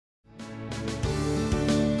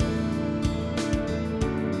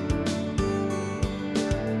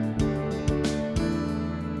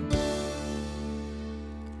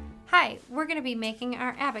we're going to be making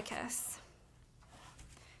our abacus.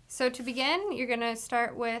 So to begin, you're going to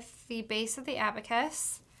start with the base of the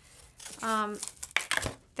abacus.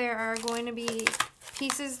 There are going to be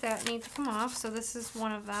pieces that need to come off, so this is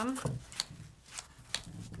one of them.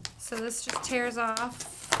 So this just tears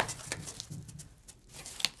off,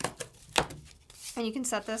 and you can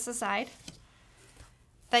set this aside.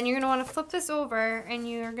 Then you're going to want to flip this over, and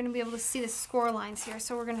you're going to be able to see the score lines here.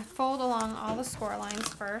 So we're going to fold along all the score lines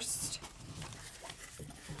first.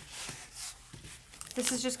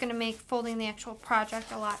 This is just going to make folding the actual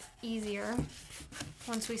project a lot easier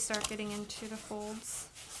once we start getting into the folds.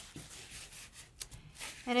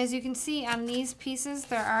 And as you can see on these pieces,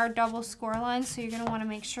 there are double score lines, so you're going to want to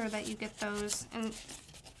make sure that you get those. And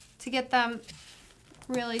to get them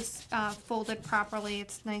really folded properly,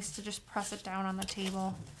 it's nice to just press it down on the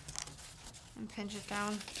table and pinch it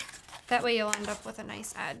down. That way you'll end up with a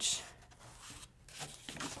nice edge.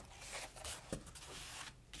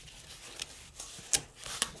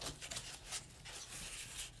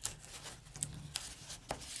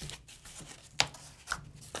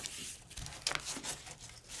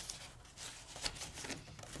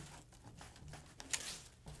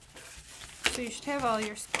 So you should have all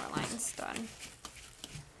your score lines done.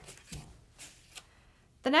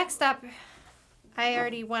 The next step, I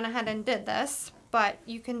already went ahead and did this, but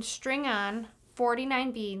you can string on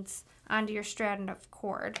 49 beads onto your strand of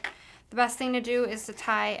cord. The best thing to do is to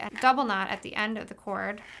tie a double knot at the end of the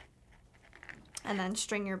cord and then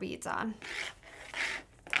string your beads on.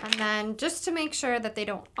 And then just to make sure that they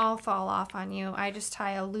don't all fall off on you, I just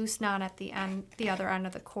tie a loose knot at the end, the other end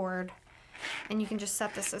of the cord. And you can just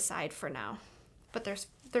set this aside for now. But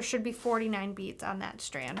there should be 49 beads on that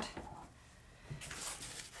strand.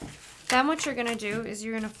 Then what you're going to do is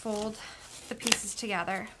you're going to fold the pieces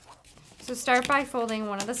together. So start by folding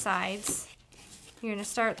one of the sides. You're going to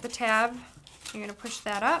start the tab. You're going to push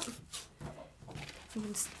that up. You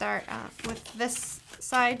can start with this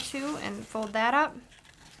side too and fold that up.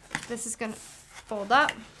 This is going to fold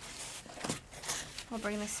up. I'll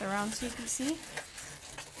bring this around so you can see.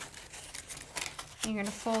 You're going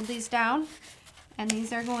to fold these down, and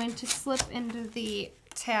these are going to slip into the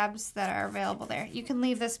tabs that are available there. You can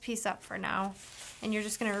leave this piece up for now, and you're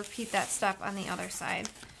just going to repeat that step on the other side.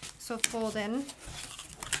 So fold in,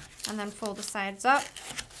 and then fold the sides up,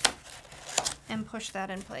 and push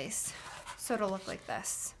that in place. So it'll look like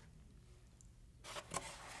this.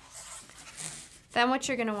 Then what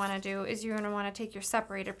you're going to want to do is you're going to want to take your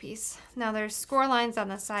separator piece. Now there's score lines on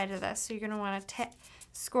the side of this, so you're going to want to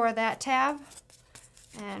score that tab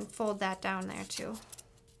and fold that down there too.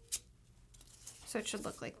 So it should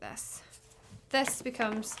look like this. This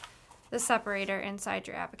becomes the separator inside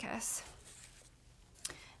your abacus.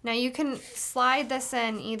 Now you can slide this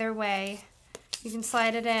in either way. You can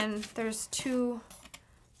slide it in, there's two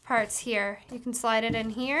parts here. You can slide it in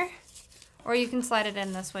here, or you can slide it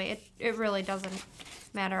in this way. It really doesn't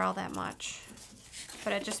matter all that much,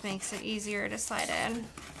 but it just makes it easier to slide in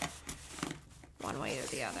one way or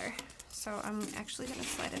the other. So I'm actually going to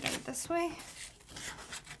slide it out this way.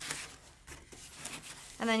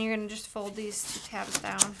 And then you're going to just fold these two tabs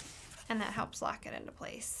down, and that helps lock it into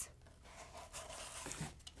place.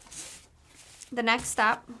 The next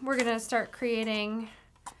step, we're going to start creating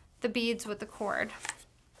the beads with the cord.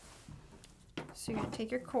 So you're going to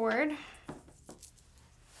take your cord,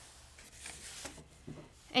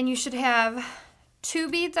 and you should have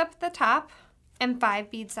 2 beads up at the top and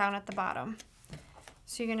 5 beads down at the bottom.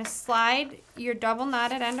 So you're going to slide your double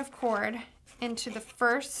knotted end of cord into the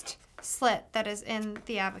first slit that is in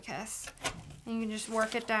the abacus. And you can just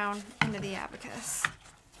work it down into the abacus.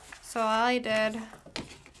 So all I did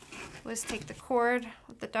was take the cord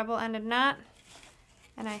with the double-ended knot,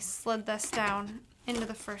 and I slid this down into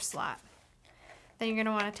the first slot. Then you're going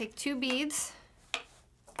to want to take 2 beads,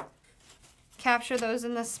 capture those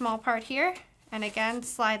in this small part here, and again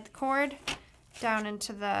slide the cord down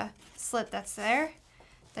into the slit that's there.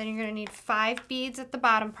 Then you're going to need 5 beads at the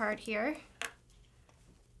bottom part here.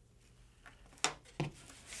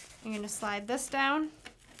 You're going to slide this down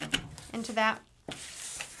into that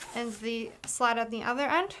and the slide on the other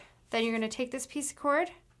end. Then you're going to take this piece of cord,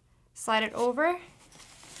 slide it over,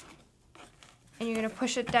 and you're going to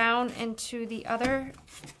push it down into the other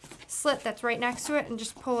slit that's right next to it and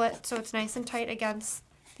just pull it so it's nice and tight against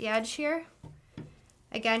the edge here.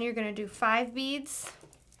 Again, you're going to do 5 beads.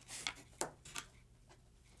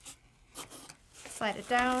 Slide it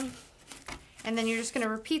down, and then you're just going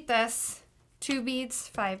to repeat this 2 beads,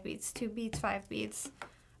 5 beads, 2 beads, 5 beads,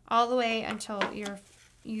 all the way until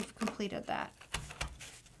you've completed that.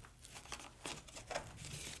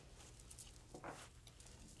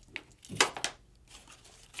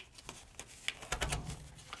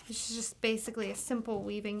 This is just basically a simple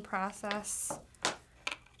weaving process.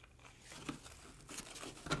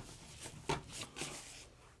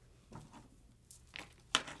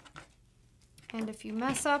 And if you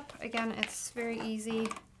mess up, again, it's very easy.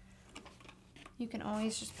 You can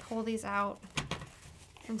always just pull these out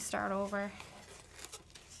and start over.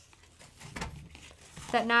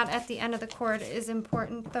 That knot at the end of the cord is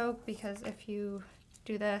important though, because if you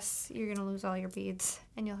do this, you're gonna lose all your beads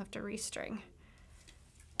and you'll have to restring.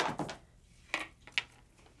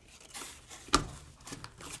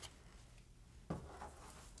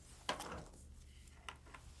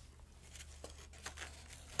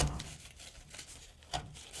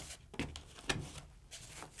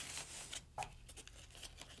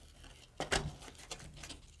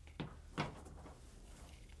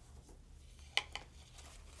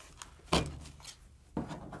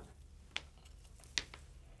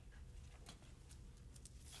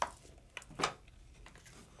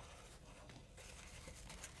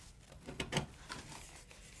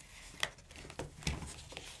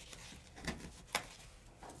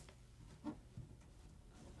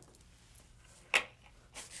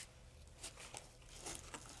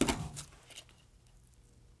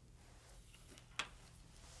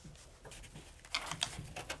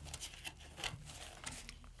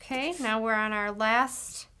 Okay, now we're on our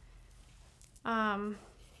last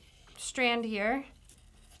strand here.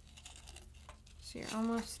 So you're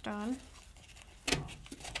almost done.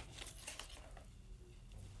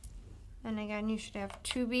 And again, you should have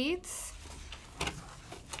 2 beads.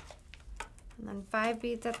 And then 5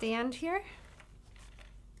 beads at the end here.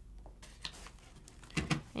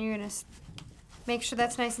 And you're gonna make sure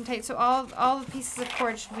that's nice and tight. So all the pieces of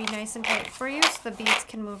cord should be nice and tight for you so the beads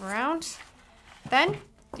can move around. Then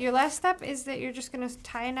your last step is that you're just going to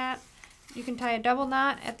tie a knot. You can tie a double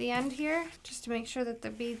knot at the end here just to make sure that the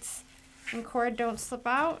beads and cord don't slip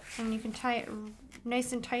out, and you can tie it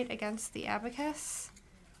nice and tight against the abacus.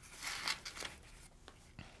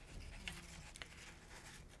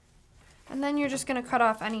 And then you're just going to cut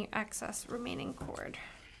off any excess remaining cord.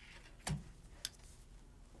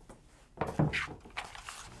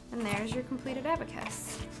 And there's your completed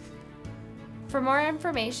abacus. For more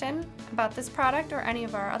information about this product or any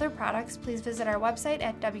of our other products, please visit our website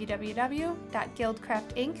at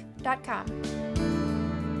www.guildcraftinc.com.